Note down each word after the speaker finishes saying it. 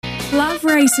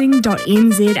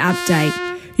LOVERACING.NZ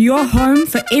update. Your home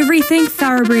for everything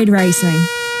thoroughbred racing.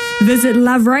 Visit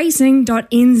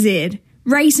LOVERACING.NZ.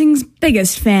 Racing's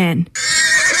biggest fan.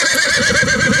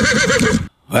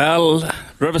 Well,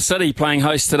 River City playing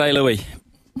host today, Louis.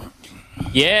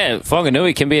 Yeah,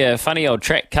 Whanganui can be a funny old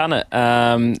track, can't it?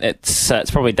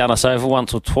 It's probably done us over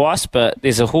once or twice, but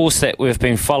there's a horse that we've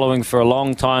been following for a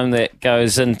long time that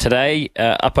goes in today,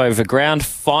 up over ground.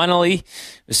 Finally,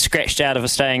 was scratched out of a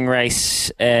staying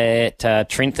race at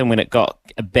Trentham when it got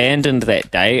abandoned that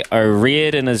day.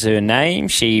 O'Riordan is her name.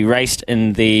 She raced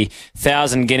in the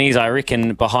 1,000 guineas, I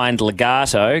reckon, behind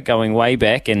Legato, going way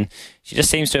back, and she just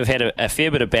seems to have had a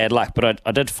fair bit of bad luck, but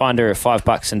I did find her at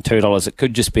 $5 and $2. It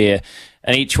could just be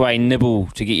an each-way nibble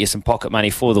to get you some pocket money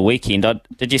for the weekend.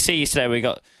 Did you see yesterday we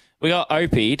got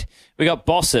Opie'd, we got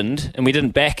Bossoned, and we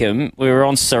didn't back him. We were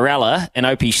on Sorella, and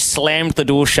Opie slammed the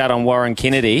door shut on Warren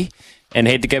Kennedy and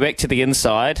had to go back to the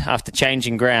inside after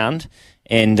changing ground,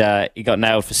 and he got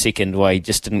nailed for second. Well, he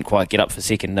just didn't quite get up for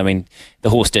second. I mean,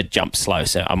 the horse did jump slow,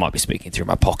 so I might be speaking through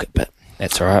my pocket, but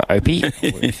that's all right, Opie.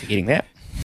 We're forgetting that.